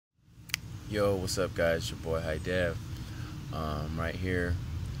Yo, what's up, guys? Your boy HiiiDEV. Right here,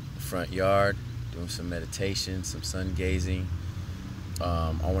 in the front yard, doing some meditation, some sun gazing.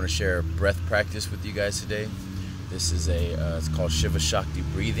 I want to share a breath practice with you guys today. This is it's called Shiva Shakti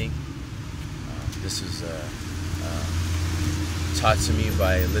breathing. This is taught to me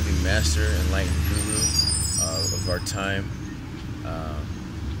by a living master, enlightened guru of our time,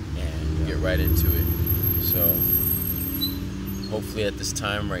 and get right into it. So, hopefully at this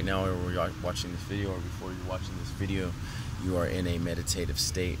time right now when you're watching this video, or before you're watching this video, you are in a meditative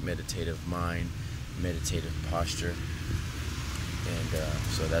state, meditative mind, meditative posture. And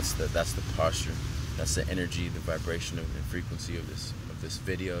so that's the posture, that's the energy, the vibration and frequency of this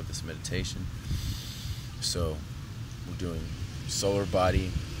video, of this meditation. So we're doing solar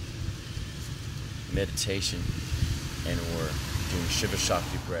body meditation, and we're doing Shiva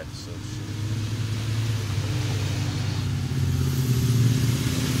Shakti breath. So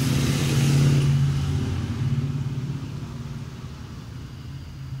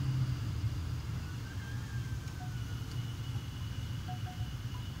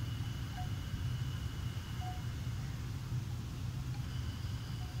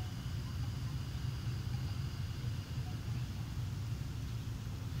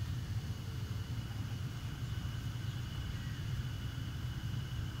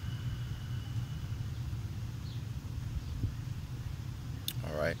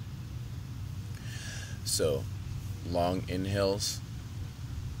Alright, so long inhales,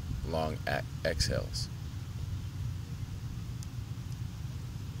 long exhales.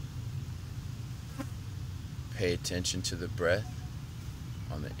 Pay attention to the breath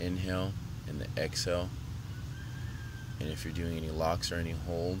on the inhale and the exhale. And if you're doing any locks or any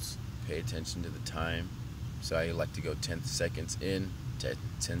holds, pay attention to the time. So I like to go 10 seconds in to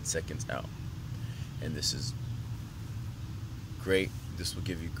 10 seconds out. And this is great. This will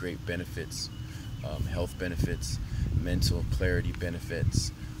give you great benefits, health benefits, mental clarity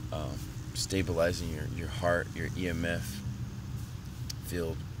benefits, stabilizing your heart, your EMF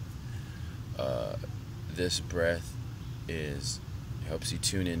field. This breath helps you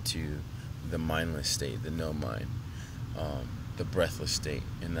tune into the mindless state, the no mind, the breathless state,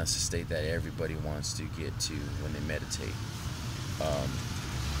 and that's the state that everybody wants to get to when they meditate.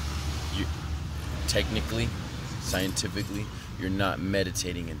 Technically, scientifically, you're not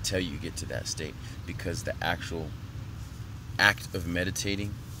meditating until you get to that state, because the actual act of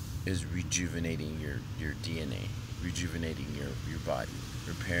meditating is rejuvenating your DNA, rejuvenating your body,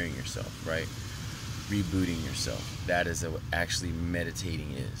 repairing yourself, right? Rebooting yourself. That is what actually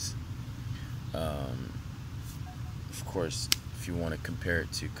meditating is. Of course, if you want to compare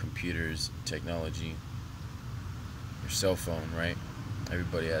it to computers, technology, your cell phone, right?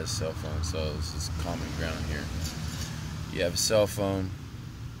 Everybody has a cell phone, so this is common ground here. You have a cell phone,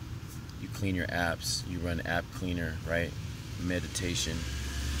 you clean your apps, you run app cleaner, right? Meditation,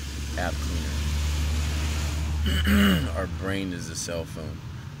 app cleaner. Our brain is a cell phone,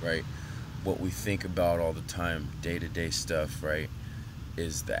 right? What we think about all the time, day-to-day stuff, right,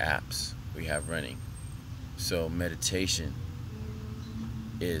 is the apps we have running. So meditation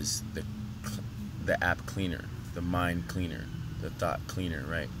is the app cleaner, the mind cleaner, the thought cleaner,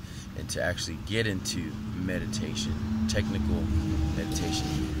 right? And to actually get into meditation, technical meditation,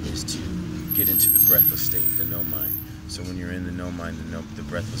 is to get into the breathless state, the no mind. So when you're in the no mind, the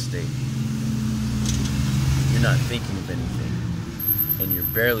breathless state, you're not thinking of anything, and you're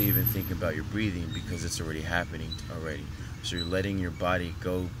barely even thinking about your breathing, because it's already happening already. So you're letting your body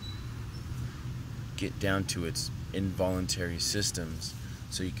get down to its involuntary systems,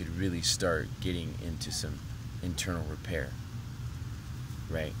 so you could really start getting into some internal repair,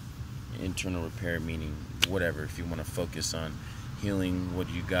 right? Internal repair meaning whatever. If you want to focus on healing what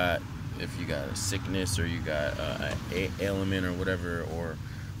you got, if you got a sickness, or you got an ailment or whatever,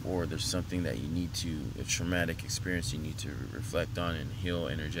 or there's something that you need a traumatic experience you need to reflect on and heal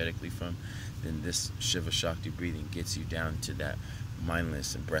energetically from, then this Shiva Shakti breathing gets you down to that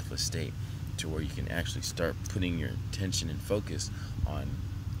mindless and breathless state, to where you can actually start putting your attention and focus on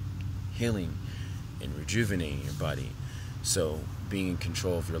healing and rejuvenating your body. So being in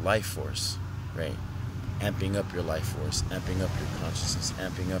control of your life force, right? Amping up your life force, amping up your consciousness,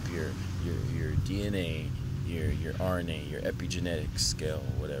 amping up your DNA, your RNA, your epigenetic scale,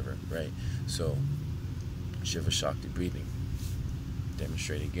 whatever, right? So Shiva Shakti breathing.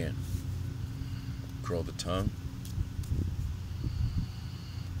 Demonstrate again. Curl the tongue.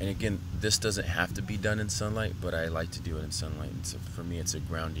 And again, this doesn't have to be done in sunlight, but I like to do it in sunlight. For me, it's a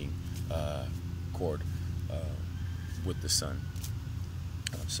grounding cord with the sun.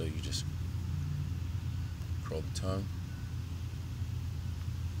 So you just curl the tongue,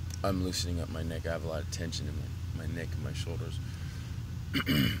 I'm loosening up my neck. I have a lot of tension in my neck and my shoulders.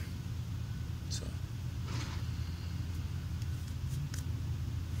 So.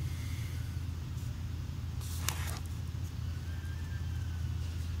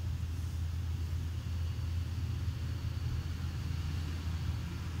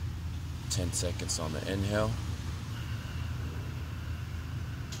 Ten seconds on the inhale.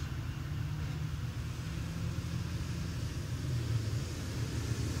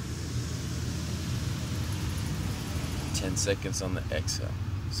 Ten seconds on the exhale.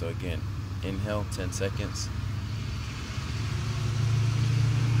 So again, inhale, 10 seconds.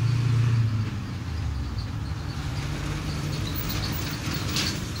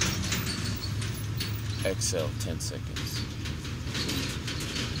 Exhale, 10 seconds.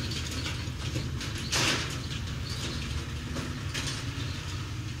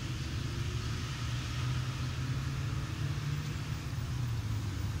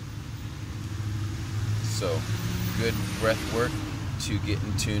 So, good breath work to get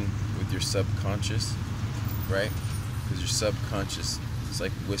in tune with your subconscious, right? Because your subconscious is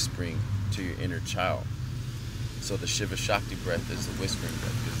like whispering to your inner child. So the Shiva Shakti breath is the whispering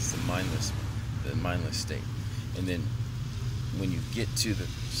breath because it's the mindless state. And then when you get to the,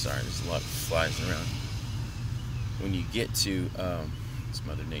 sorry, there's a lot of flies around. When you get to, it's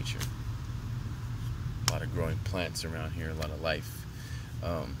Mother Nature. A lot of growing plants around here, a lot of life.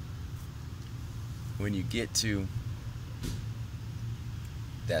 When you get to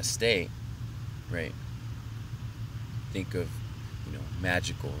that state, right? Think of,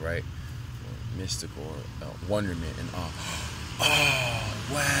 magical, right? Or mystical, or wonderment and awe. Oh,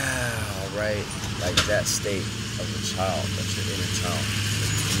 wow, right? Like that state of a child, that's your inner child.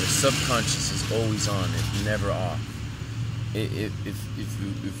 And your subconscious is always on, it's never off.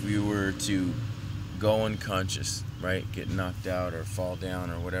 If we were to go unconscious, right? Get knocked out or fall down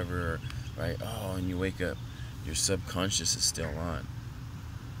or whatever, right? Oh, and you wake up, your subconscious is still on.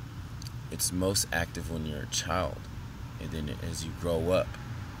 It's most active when you're a child, and then as you grow up,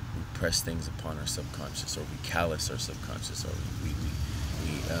 we press things upon our subconscious, or we callous our subconscious, or we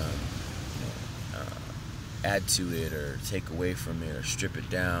add to it, or take away from it, or strip it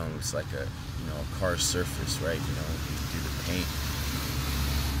down. It's like a car's surface, right? We do the paint.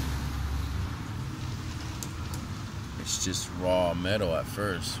 It's just raw metal at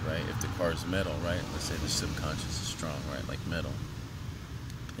first, right? If the car's metal, right? Let's say the subconscious is strong, right? Like metal.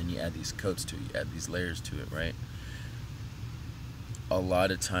 And you add these coats to it, you add these layers to it, right? A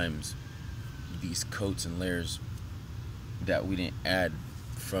lot of times, these coats and layers that we didn't add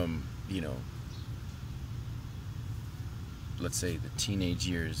from, let's say the teenage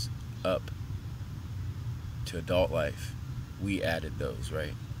years up to adult life, we added those,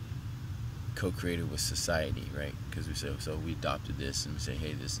 right? Co-created with society, right? Because we say, so we adopted this, and we say,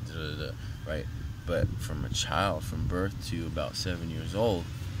 hey, this, right? But from a child, from birth to about 7 years old,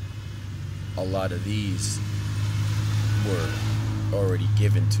 a lot of these were already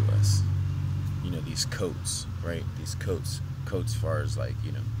given to us. These coats, right? These coats as far as like,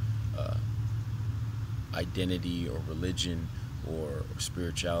 identity or religion or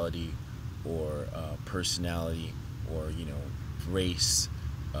spirituality or personality or, race,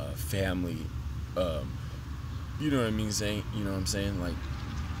 family, you know what I mean saying? You know what I'm saying? Like,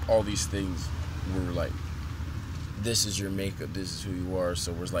 all these things were like, this is your makeup, this is who you are.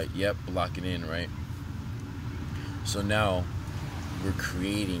 So we're like, yep, lock it in, right? So now we're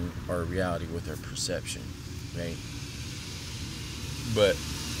creating our reality with our perception, right? But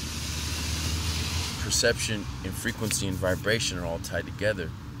perception and frequency and vibration are all tied together.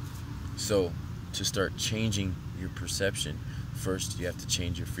 So to start changing your perception, first you have to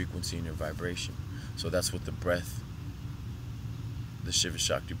change your frequency and your vibration. So that's what the breath, the Shiva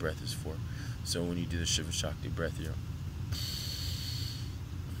Shakti breath is for. So when you do the Shiva Shakti breath, you're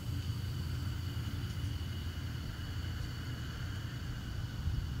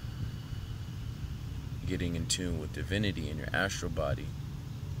getting in tune with divinity in your astral body.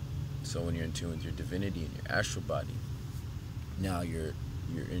 So when you're in tune with your divinity in your astral body, now you're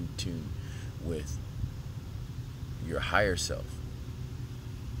in tune with your higher self.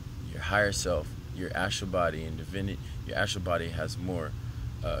 Your higher self, your astral body and divinity. Your astral body has more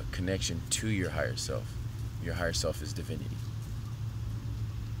connection to your higher self. Your higher self is divinity.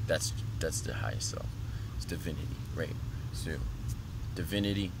 That's the higher self. It's divinity, right? So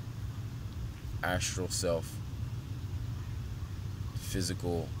divinity, astral self,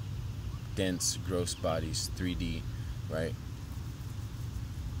 physical, dense, gross bodies, 3D, right?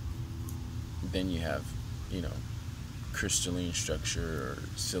 Then you have, crystalline structure or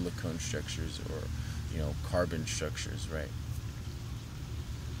silicone structures or, carbon structures, right?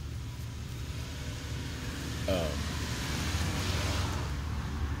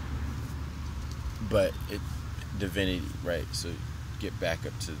 But divinity, right? So get back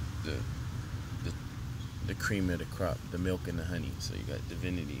up to the cream of the crop, the milk and the honey. So you got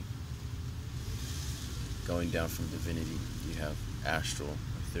divinity. Going down from divinity, you have astral,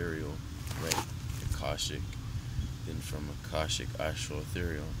 ethereal, right? Akashic. Then from Akashic, astral,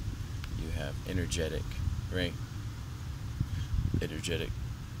 ethereal, you have energetic, right? Energetic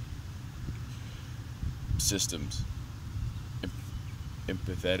systems,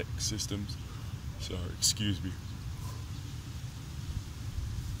 empathetic systems. Sorry, excuse me.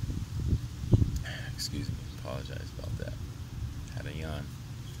 Excuse me, apologize about that. Had a yawn.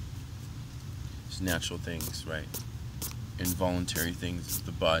 It's natural things, right? Involuntary things of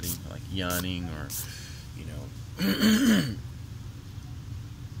the body, like yawning or, you know,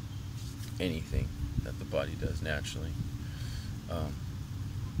 anything that the body does naturally.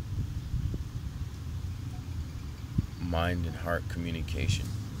 Mind and heart communication.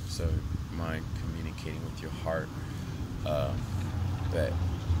 So mind communicating with your heart, but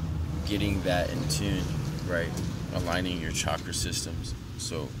getting that in tune, right? Aligning your chakra systems.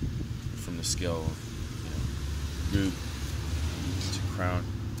 So from the scale of, root to crown,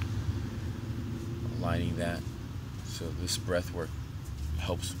 aligning that. So this breath work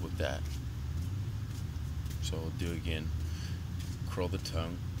helps with that. So we'll do again. Curl the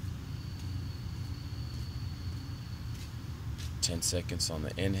tongue. 10 seconds on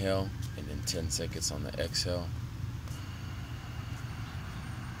the inhale, and then 10 seconds on the exhale.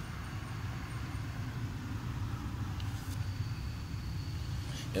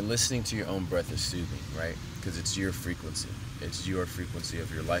 And listening to your own breath is soothing, right? Because it's your frequency. It's your frequency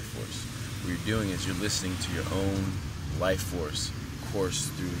of your life force. What you're doing is you're listening to your own life force course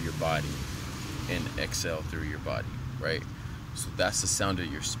through your body and exhale through your body, right? So that's the sound of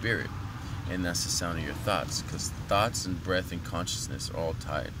your spirit. And that's the sound of your thoughts, because thoughts and breath and consciousness are all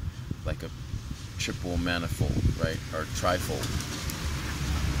tied, like a triple manifold, right, or trifold.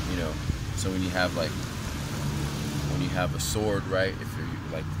 So when you have a sword, right, if you're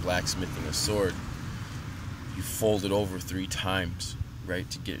like blacksmithing a sword, you fold it over 3 times, right,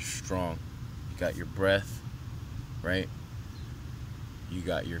 to get it strong. You got your breath, right? You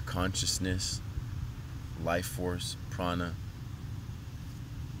got your consciousness, life force, prana.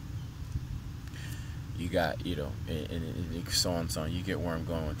 You got, and so on and so on. You get where I'm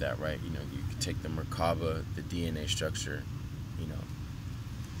going with that, right? You can take the Merkaba, the DNA structure,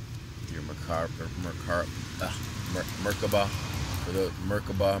 your Merkaba, or the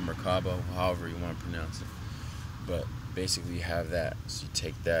Merkaba, however you want to pronounce it. But basically you have that. So you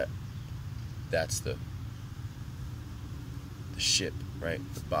take that, that's the ship, right?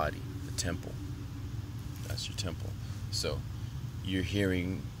 The body, the temple. That's your temple. So you're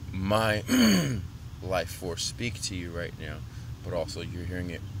hearing my life force speak to you right now, but also you're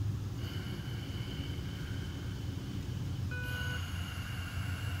hearing it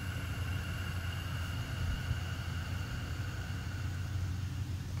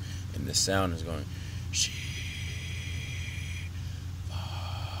and the sound is going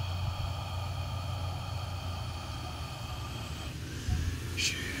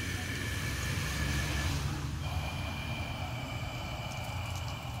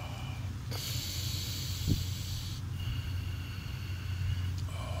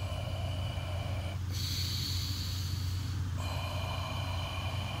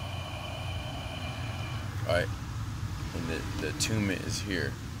Alright, and the attunement is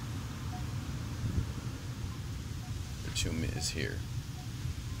here. The attunement is here.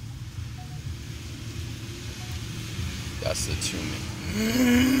 That's the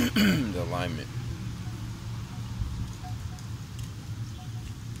attunement. The alignment.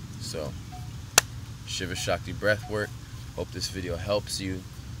 So, Shiva Shakti breathwork. Hope this video helps you.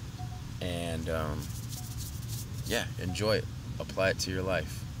 And, yeah, enjoy it. Apply it to your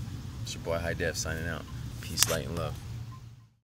life. It's your boy HiiiDEV signing out. Peace, light, and love.